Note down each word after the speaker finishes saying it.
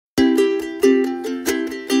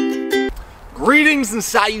Greetings and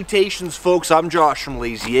salutations, folks. I'm Josh from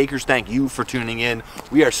Layzee Acres. Thank you for tuning in.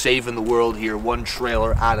 We are saving the world here, one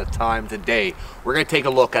trailer at a time. Today, we're going to take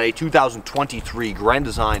a look at a 2023 Grand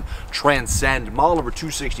Design Transcend, model number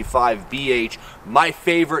 265 BH. My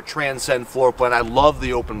favorite Transcend floor plan. I love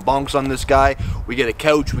the open bunks on this guy. We get a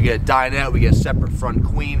couch, we get a dinette, we get a separate front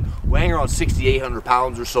queen, weighing around 6,800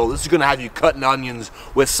 pounds or so. This is going to have you cutting onions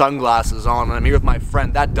with sunglasses on. And I'm here with my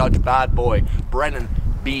friend, that Dutch bad boy, Brennan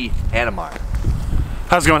B. Hannemeyer.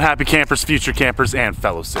 How's it going, happy campers, future campers, and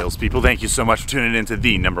fellow salespeople? Thank you so much for tuning in to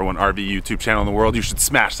the #1 RV YouTube channel in the world. You should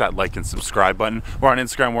smash that like and subscribe button. We're on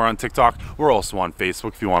Instagram, we're on TikTok, we're also on Facebook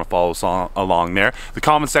if you want to follow us along there. The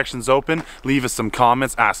comment section's open. Leave us some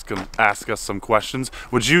comments, ask us some questions.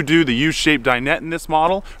 Would you do the U-shaped dinette in this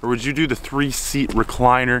model, or would you do the 3-seat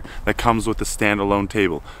recliner that comes with the standalone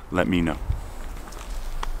table? Let me know.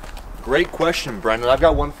 Great question, Brendan. I've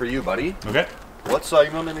got one for you, buddy. Okay. What's your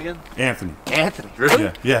name again? Anthony. Anthony,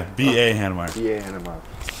 really? Yeah, B.A. Hannemeyer. B.A. Hannemeyer.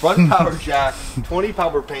 Front power jack, 20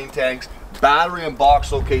 pound propane tanks, battery and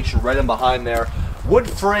box location right in behind there. Wood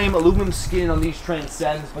frame, aluminum skin on these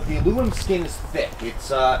Transcends, but the aluminum skin is thick. It's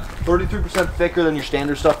 33% thicker than your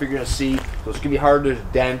standard stuff you're going to see, so it's going to be harder to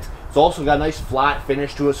dent. It's also got a nice flat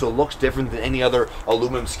finish to it, so it looks different than any other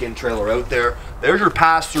aluminum skin trailer out there. There's your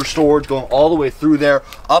pass-through storage going all the way through there.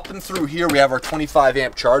 Up and through here, we have our 25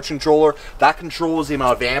 amp charge controller. That controls the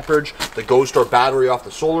amount of amperage that goes to our battery off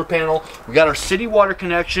the solar panel. We got our city water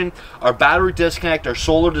connection, our battery disconnect, our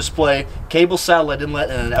solar display, cable satellite inlet,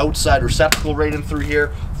 and an outside receptacle right in through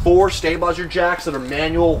here. 4 stabilizer jacks that are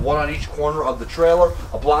manual, one on each corner of the trailer,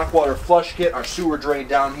 a black water flush kit, our sewer drain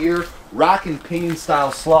down here, rack and pinion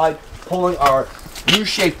style slide, pulling our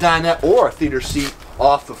U-shaped dinette or a theater seat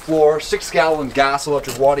off the floor, 6-gallon gas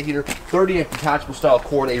electric water heater, 30 amp detachable style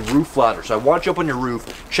cord, a roof ladder. So I want you up on your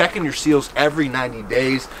roof, checking your seals every 90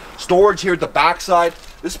 days. Storage here at the back side.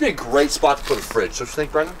 This would be a great spot to put a fridge. So what you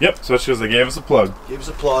think, Brendan? Yep, especially because they gave us a plug. Gave us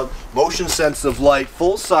a plug. Motion sensitive light,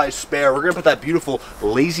 full size spare. We're gonna put that beautiful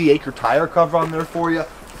Layzee Acre tire cover on there for you.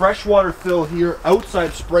 Freshwater fill here,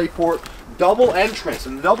 outside spray port, double entrance.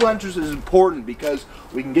 And the double entrance is important because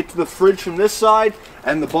we can get to the fridge from this side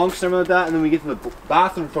and the bunks and everything like that, and then we get to the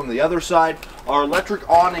bathroom from the other side. Our electric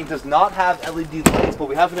awning does not have LED lights, but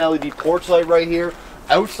we have an LED porch light right here.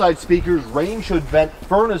 Outside speakers, range hood vent,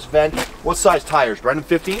 furnace vent. What size tires, Brendan?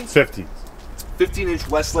 15? 15. 15-inch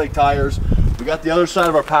Westlake tires. We got the other side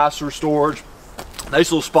of our pass-through storage.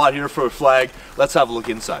 Nice little spot here for a flag. Let's have a look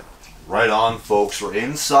inside. Right on, folks. We're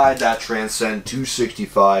inside that Transcend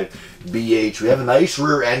 265 BH. We have a nice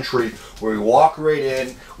rear entry where we walk right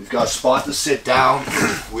in. We've got a spot to sit down.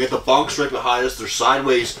 We have the bunks right behind us. They're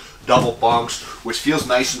sideways double bunks, which feels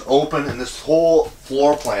nice and open, and this whole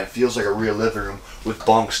floor plan feels like a real living room with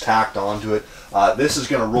bunks tacked onto it. This is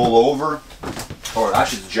going to roll over, or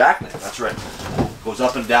actually it's a jackknife, that's right. Goes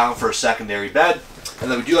up and down for a secondary bed,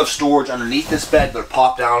 and then we do have storage underneath this bed. They're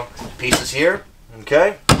pop down pieces here,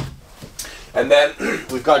 okay? And then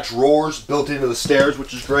we've got drawers built into the stairs,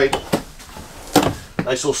 which is great.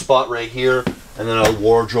 Nice little spot right here, and then a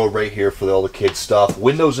wardrobe right here for all the kids' stuff.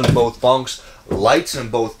 Windows in both bunks, lights in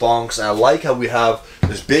both bunks, and I like how we have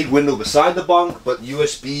this big window beside the bunk, but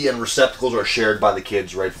USB and receptacles are shared by the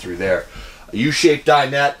kids right through there. A U-shaped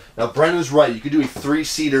dinette. Now Brendan's right, you could do a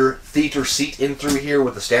 3-seater theater seat in through here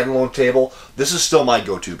with a standalone table. This is still my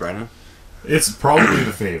go-to, Brendan. It's probably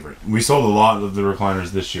the favorite. We sold a lot of the recliners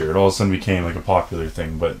this year. It all of a sudden became like a popular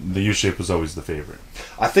thing, but the U-shape was always the favorite.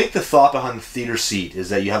 I think the thought behind the theater seat is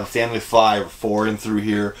that you have a family of 5 or 4 in through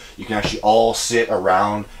here. You can actually all sit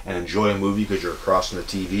around and enjoy a movie because you're across from the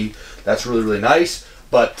TV. That's really, really nice.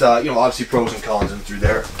 But, you know, obviously pros and cons in through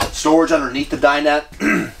there. Storage underneath the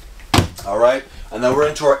dinette. All right. And then we're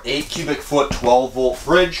into our 8 cubic foot 12-volt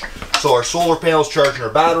fridge. So our solar panel's charging our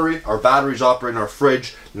battery. Our battery's operating our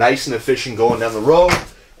fridge. Nice and efficient going down the road.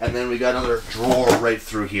 And then we got another drawer right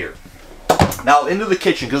through here. Now into the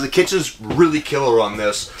kitchen, because the kitchen's really killer on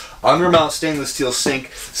this. Undermount stainless steel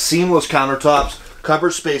sink, seamless countertops,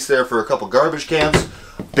 cupboard space there for a couple garbage cans.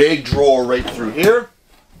 Big drawer right through here.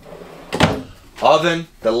 Oven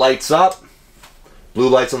that lights up. Blue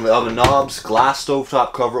lights on the oven knobs, glass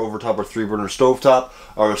stovetop cover over top our 3-burner stovetop,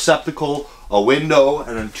 our receptacle, a window,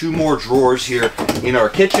 and then 2 more drawers here in our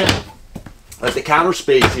kitchen. Like the counter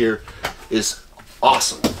space here is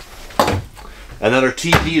awesome. And then our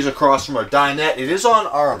TV is across from our dinette. It is on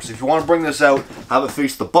arms, so if you want to bring this out, have it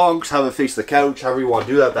face the bunks, have it face the couch, however you want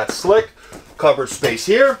to do that, that's slick. Cupboard space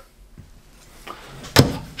here.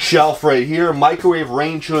 Shelf right here, microwave,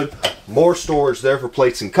 range hood, more storage there for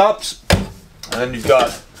plates and cups. And then you've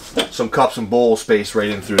got some cups and bowl space right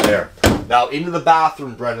in through there. Now into the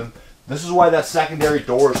bathroom, Brendan. This is why that secondary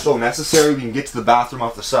door is so necessary. We can get to the bathroom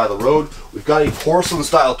off the side of the road. We've got a porcelain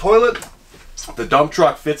style toilet. The dump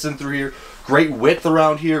truck fits in through here. Great width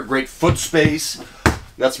around here, great foot space.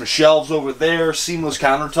 Got some shelves over there, seamless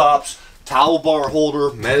countertops, towel bar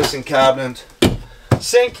holder, medicine cabinet,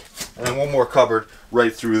 sink, and then one more cupboard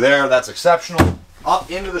right through there. That's exceptional.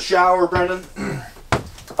 Up into the shower, Brendan.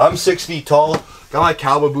 I'm 6 feet tall. Got my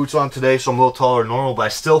cowboy boots on today, so I'm a little taller than normal, but I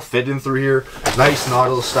still fit in through here. Nice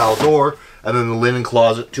Nautilus style door, and then the linen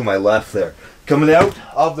closet to my left there. Coming out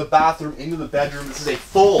of the bathroom into the bedroom, this is a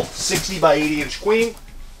full 60 by 80 inch queen,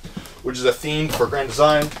 which is a theme for Grand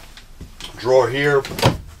Design. Drawer here,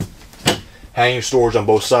 hanging storage on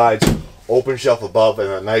both sides, open shelf above, and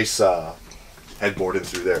a nice headboard in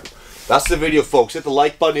through there. That's the video, folks. Hit the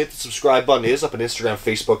like button, hit the subscribe button. It is up on Instagram,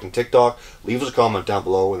 Facebook, and TikTok. Leave us a comment down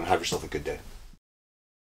below, and have yourself a good day.